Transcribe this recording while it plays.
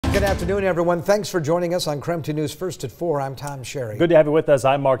Good afternoon, everyone. Thanks for joining us on KREM 2 News First at 4. I'm Tom Sherry. Good to have you with us.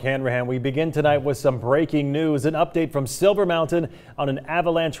 I'm Mark Hanrahan. We begin tonight with some breaking news, an update from Silver Mountain on an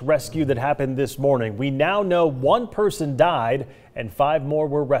avalanche rescue that happened this morning. We now know one person died and 5 more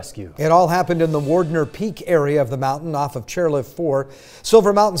were rescued. It all happened in the Wardner Peak area of the mountain off of Chairlift 4.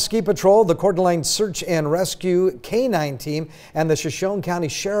 Silver Mountain Ski Patrol, the Coeur d'Alene Search and Rescue K-9 team, and the Shoshone County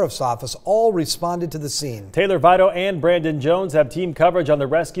Sheriff's Office all responded to the scene. Taylor Vito and Brandon Jones have team coverage on the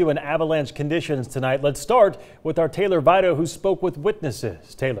rescue and avalanche conditions tonight. Let's start with our Taylor Vito, who spoke with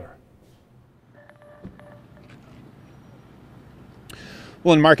witnesses. Taylor.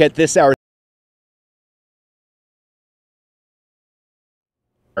 Well, and Mark, at this hour,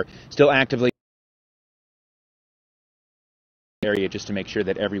 still actively area just to make sure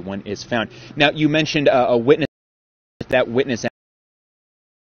that everyone is found. Now, you mentioned a witness. That witness,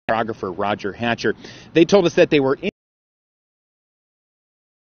 photographer Roger Hatcher, they told us that they were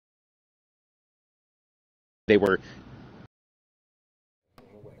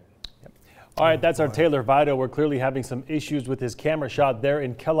All right, that's our Taylor Vito. We're clearly having some issues with his camera shot there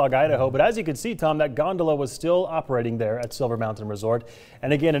in Kellogg, Idaho. But as you can see, Tom, that gondola was still operating there at Silver Mountain Resort.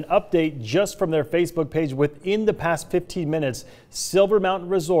 And again, an update just from their Facebook page within the past 15 minutes. Silver Mountain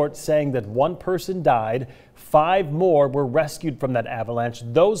Resort saying that one person died. 5 more were rescued from that avalanche.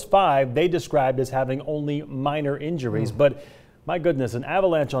 Those 5 they described as having only minor injuries. But my goodness, an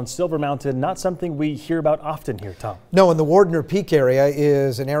avalanche on Silver Mountain, not something we hear about often here, Tom. No, and the Wardner Peak area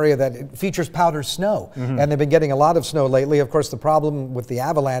is an area that features powder snow, and they've been getting a lot of snow lately. Of course, the problem with the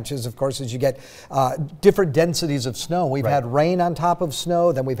avalanches, of course, is you get different densities of snow. We've had rain on top of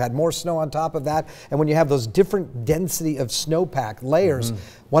snow, then we've had more snow on top of that, and when you have those different density of snowpack layers,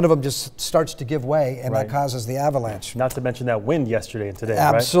 one of them just starts to give way, and that causes the avalanche. Not to mention that wind yesterday and today,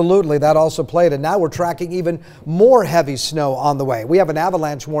 Absolutely, that also played, and now we're tracking even more heavy snow on the way. We have an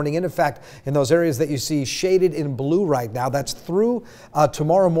avalanche warning in effect in those areas that you see shaded in blue right now. That's through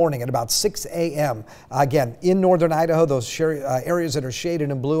tomorrow morning at about 6 a.m. Again, in northern Idaho, those areas that are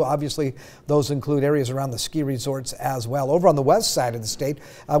shaded in blue, obviously those include areas around the ski resorts as well. Over on the west side of the state,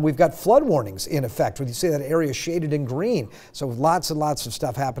 we've got flood warnings in effect. When you see that area shaded in green, so lots and lots of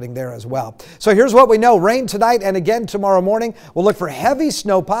stuff happening there as well. So here's what we know. Rain tonight and again tomorrow morning. We'll look for heavy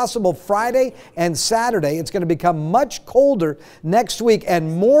snow possible Friday and Saturday. It's going to become much colder next week,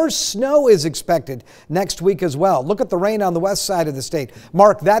 and more snow is expected next week as well. Look at the rain on the west side of the state.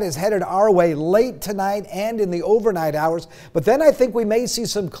 Mark, that is headed our way late tonight and in the overnight hours, but then I think we may see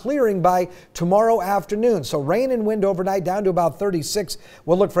some clearing by tomorrow afternoon. So rain and wind overnight down to about 36.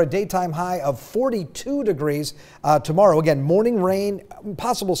 We'll look for a daytime high of 42 degrees tomorrow. Again, morning rain,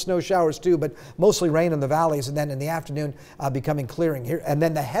 possible snow showers too, but mostly rain in the valleys, and then in the afternoon becoming clearing here. And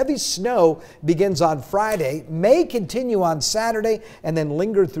then the heavy snow begins on Friday, may continue on Saturday, and then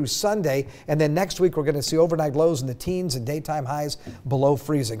linger through Sunday. And then next week we're going to see overnight lows in the teens and daytime highs below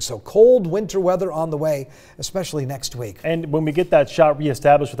freezing. So cold winter weather on the way, especially next week. And when we get that shot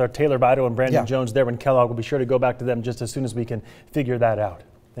reestablished with our Taylor Vito and Brandon Jones there in Kellogg, we'll be sure to go back to them just as soon as we can figure that out.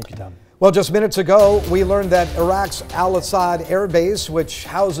 Thank you, Tom. Well, just minutes ago, we learned that Iraq's Al-Assad Air Base, which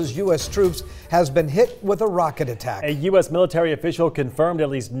houses U.S. troops, has been hit with a rocket attack. A U.S. military official confirmed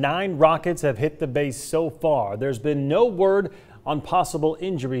at least 9 rockets have hit the base so far. There's been no word on possible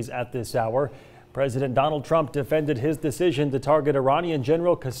injuries at this hour. President Donald Trump defended his decision to target Iranian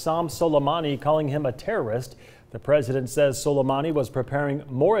General Qasem Soleimani, calling him a terrorist. The president says Soleimani was preparing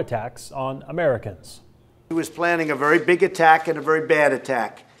more attacks on Americans. He was planning a very big attack and a very bad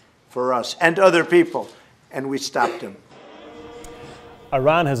attack for us and other people, and we stopped him.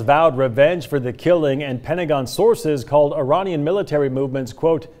 Iran has vowed revenge for the killing, and Pentagon sources called Iranian military movements,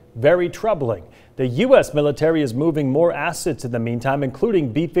 quote, very troubling. The U.S. military is moving more assets in the meantime,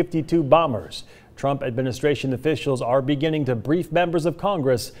 including B-52 bombers. Trump administration officials are beginning to brief members of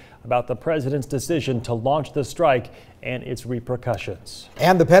Congress about the president's decision to launch the strike and its repercussions.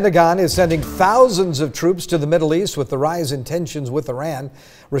 And the Pentagon is sending thousands of troops to the Middle East with the rise in tensions with Iran.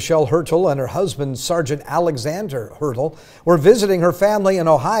 Rochelle Hertel and her husband, Sergeant Alexander Hertel, were visiting her family in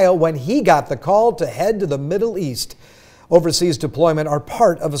Ohio when he got the call to head to the Middle East. Overseas deployment are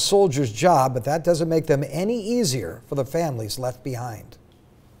part of a soldier's job, but that doesn't make them any easier for the families left behind.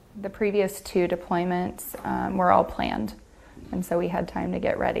 The previous 2 deployments were all planned, and so we had time to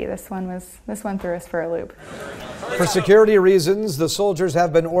get ready. This one threw us for a loop. For security reasons, the soldiers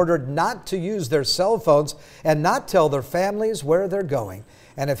have been ordered not to use their cell phones and not tell their families where they're going.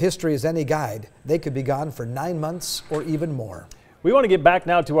 And if history is any guide, they could be gone for 9 months or even more. We want to get back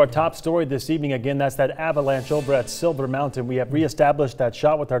now to our top story this evening. Again, that's that avalanche over at Silver Mountain. We have reestablished that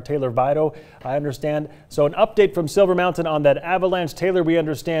shot with our Taylor Vito, I understand. So an update from Silver Mountain on that avalanche. Taylor, we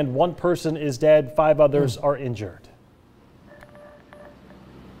understand one person is dead, 5 others are injured.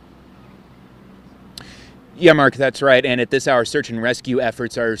 Yeah, Mark, that's right. And at this hour, search and rescue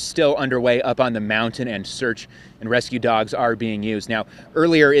efforts are still underway up on the mountain, and search and rescue dogs are being used. Now,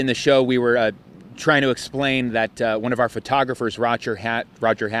 earlier in the show, we were trying to explain that one of our photographers, Roger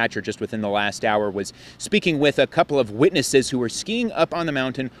Hatcher, just within the last hour, was speaking with a couple of witnesses who were skiing up on the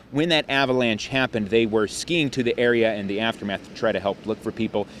mountain when that avalanche happened. They were skiing to the area in the aftermath to try to help look for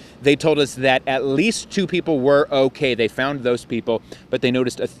people. They told us that at least 2 people were okay. They found those people, but they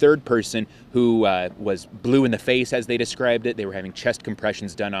noticed a third person who was blue in the face, as they described it. They were having chest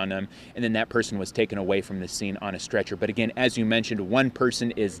compressions done on them, and then that person was taken away from the scene on a stretcher. But again, as you mentioned, 1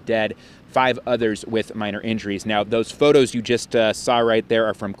 person is dead, 5 others with minor injuries. Now, those photos you just saw right there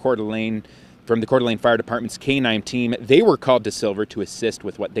are from Coeur d'Alene, from the Coeur d'Alene Fire Department's K9 team. They were called to Silver to assist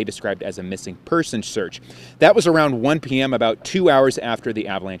with what they described as a missing person search. That was around 1 p.m., about 2 hours after the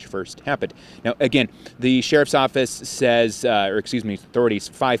avalanche first happened. Now, again, the sheriff's office says, authorities,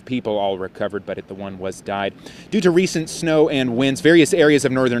 5 people all recovered, but the 1 was died. Due to recent snow and winds, various areas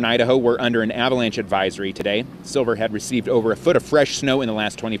of northern Idaho were under an avalanche advisory today. Silver had received over a foot of fresh snow in the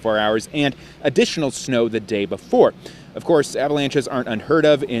last 24 hours and additional snow the day before. Of course, avalanches aren't unheard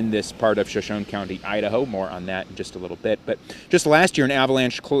of in this part of Shoshone County, Idaho. More on that in just a little bit. But just last year, an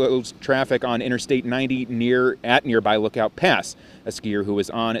avalanche closed traffic on Interstate 90 at nearby Lookout Pass. A skier who was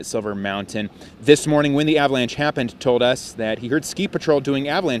on at Silver Mountain this morning when the avalanche happened told us that he heard ski patrol doing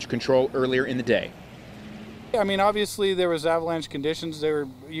avalanche control earlier in the day. I mean, obviously there was avalanche conditions.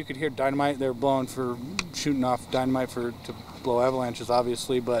 You could hear dynamite. They were shooting off dynamite to blow avalanches,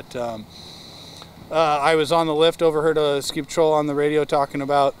 obviously, but I was on the lift, overheard a ski patrol on the radio talking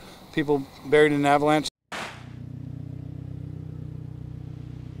about people buried in an avalanche.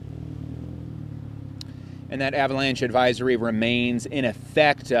 And that avalanche advisory remains in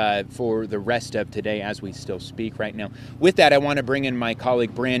effect for the rest of today as we still speak right now. With that, I want to bring in my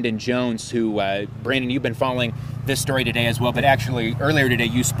colleague Brandon Jones, who, Brandon, you've been following this story today as well, but actually earlier today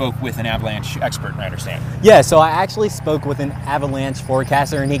you spoke with an avalanche expert, I understand. Yeah, so I actually spoke with an avalanche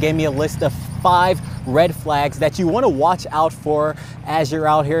forecaster, and he gave me a list of 5 red flags that you want to watch out for as you're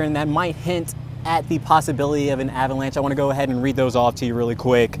out here, and that might hint at the possibility of an avalanche. I want to go ahead and read those off to you really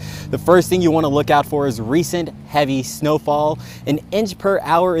quick. The first thing you want to look out for is recent heavy snowfall. 1 inch per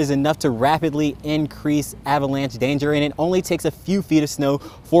hour is enough to rapidly increase avalanche danger, and it only takes a few feet of snow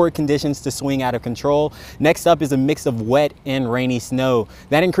for conditions to swing out of control. Next up is a mix of wet and rainy snow.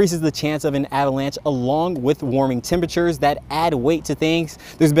 That increases the chance of an avalanche, along with warming temperatures that add weight to things.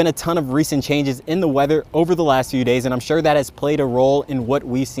 There's been a ton of recent changes in the weather over the last few days, and I'm sure that has played a role in what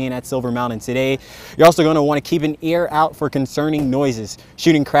we've seen at Silver Mountain today. You're also going to want to keep an ear out for concerning noises.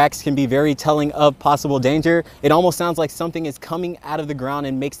 Shooting cracks can be very telling of possible danger. It almost sounds like something is coming out of the ground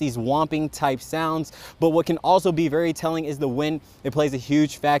and makes these whomping type sounds. But what can also be very telling is the wind. It plays a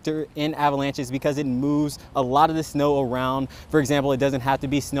huge factor in avalanches because it moves a lot of the snow around. For example, it doesn't have to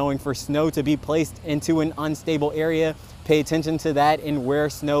be snowing for snow to be placed into an unstable area. Pay attention to that and where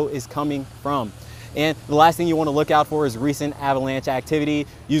snow is coming from. And the last thing you want to look out for is recent avalanche activity.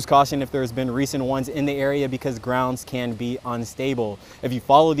 Use caution if there's been recent ones in the area because grounds can be unstable. If you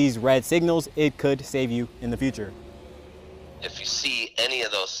follow these red signals, it could save you in the future. If you see any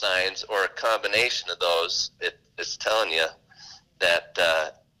of those signs or a combination of those, it's telling you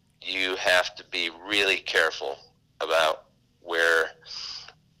that you have to be really careful about where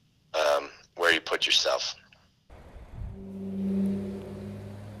you put yourself.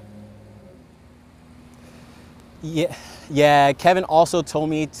 Yeah, Kevin also told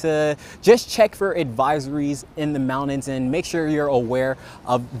me to just check for advisories in the mountains and make sure you're aware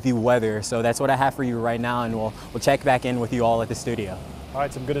of the weather. So that's what I have for you right now, and we'll check back in with you all at the studio. All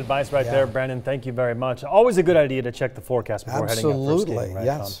right, some good advice right there, Brandon. Thank you very much. Always a good idea to check the forecast before heading up for skiing, right,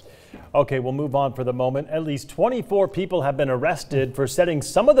 yes. Tom? Okay, we'll move on for the moment. At least 24 people have been arrested for setting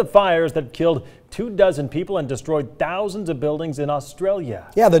some of the fires that killed 24 people and destroyed thousands of buildings in Australia.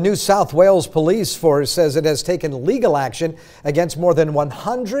 Yeah, the New South Wales Police Force says it has taken legal action against more than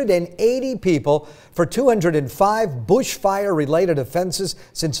 180 people for 205 bushfire-related offenses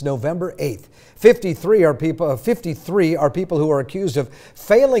since November 8th. 53 are people who are accused of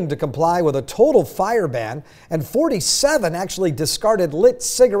failing to comply with a total fire ban, and 47 actually discarded lit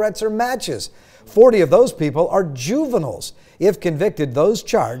cigarettes or matches. 40 of those people are juveniles. If convicted, those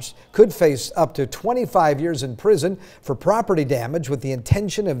charged could face up to 25 years in prison for property damage with the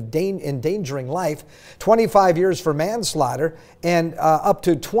intention of endangering life, 25 years for manslaughter, and up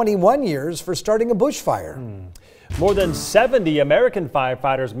to 21 years for starting a bushfire. More than 70 American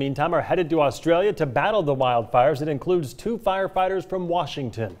firefighters, meantime, are headed to Australia to battle the wildfires. It includes 2 firefighters from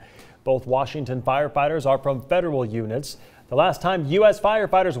Washington. Both Washington firefighters are from federal units. The last time U.S.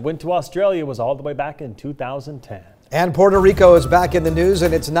 firefighters went to Australia was all the way back in 2010. And Puerto Rico is back in the news,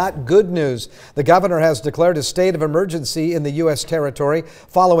 and it's not good news. The governor has declared a state of emergency in the U.S. territory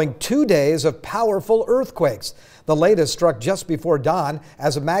following 2 days of powerful earthquakes. The latest struck just before dawn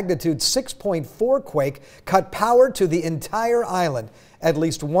as a magnitude 6.4 quake cut power to the entire island. At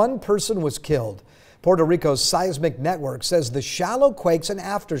least 1 person was killed. Puerto Rico's seismic network says the shallow quakes and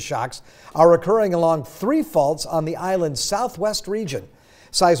aftershocks are occurring along 3 faults on the island's southwest region.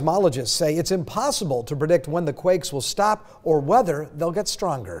 Seismologists say it's impossible to predict when the quakes will stop or whether they'll get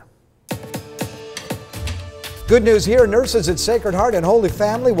stronger. Good news here, nurses at Sacred Heart and Holy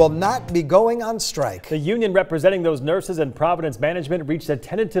Family will not be going on strike. The union representing those nurses and Providence Management reached a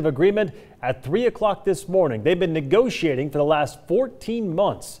tentative agreement at 3 o'clock this morning. They've been negotiating for the last 14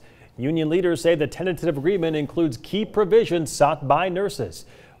 months. Union leaders say the tentative agreement includes key provisions sought by nurses.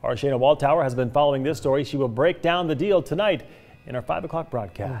 Our Shayna Waldtower has been following this story. She will break down the deal tonight in our 5 o'clock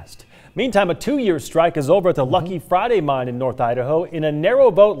broadcast. Meantime, a 2-year strike is over at the Lucky Friday mine in North Idaho. In a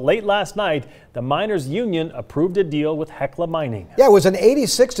narrow vote late last night, the miners' union approved a deal with Hecla Mining. Yeah, it was an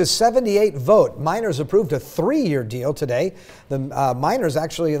 86 to 78 vote. Miners approved a 3-year deal today. The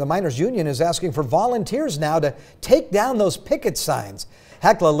miners' union is asking for volunteers now to take down those picket signs.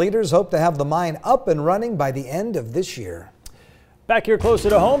 Hecla leaders hope to have the mine up and running by the end of this year. Back here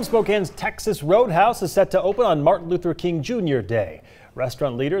closer to home, Spokane's Texas Roadhouse is set to open on Martin Luther King Jr. Day.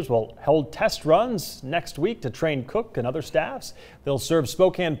 Restaurant leaders will hold test runs next week to train cook and other staffs. They'll serve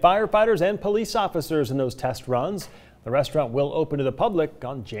Spokane firefighters and police officers in those test runs. The restaurant will open to the public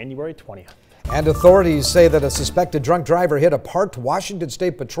on January 20th. And authorities say that a suspected drunk driver hit a parked Washington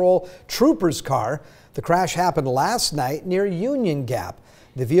State Patrol trooper's car. The crash happened last night near Union Gap.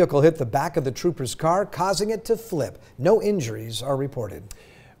 The vehicle hit the back of the trooper's car, causing it to flip. No injuries are reported.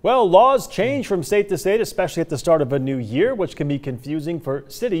 Well, laws change from state to state, especially at the start of a new year, which can be confusing for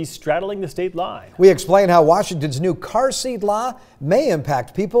cities straddling the state line. We explain how Washington's new car seat law may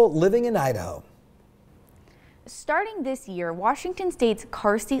impact people living in Idaho. Starting this year, Washington State's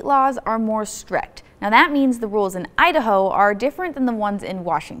car seat laws are more strict. Now that means the rules in Idaho are different than the ones in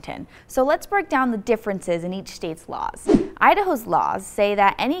Washington. So let's break down the differences in each state's laws. Idaho's laws say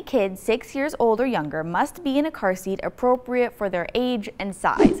that any kid 6 years old or younger must be in a car seat appropriate for their age and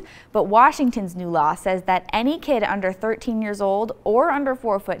size. But Washington's new law says that any kid under 13 years old or under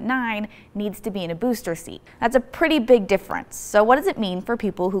 4'9" needs to be in a booster seat. That's a pretty big difference. So what does it mean for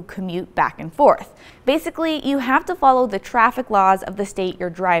people who commute back and forth? Basically, you have to follow the traffic laws of the state you're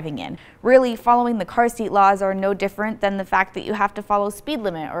driving in. Really, following the car seat laws are no different than the fact that you have to follow speed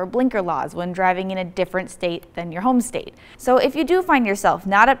limit or blinker laws when driving in a different state than your home state. So if you do find yourself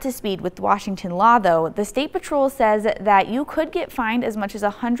not up to speed with Washington law though, the State Patrol says that you could get fined as much as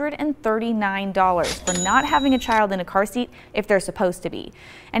 $139 for not having a child in a car seat if they're supposed to be.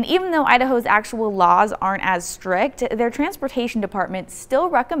 And even though Idaho's actual laws aren't as strict, their transportation department still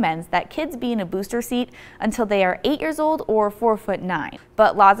recommends that kids be in a booster seat until they are 8 years old or 4'9".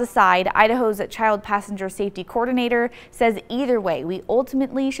 But laws aside, Idaho's child passenger safety coordinator says either way, we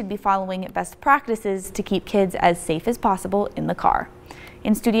ultimately should be following best practices to keep kids as safe as possible in the car.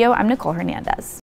 In studio, I'm Nicole Hernandez.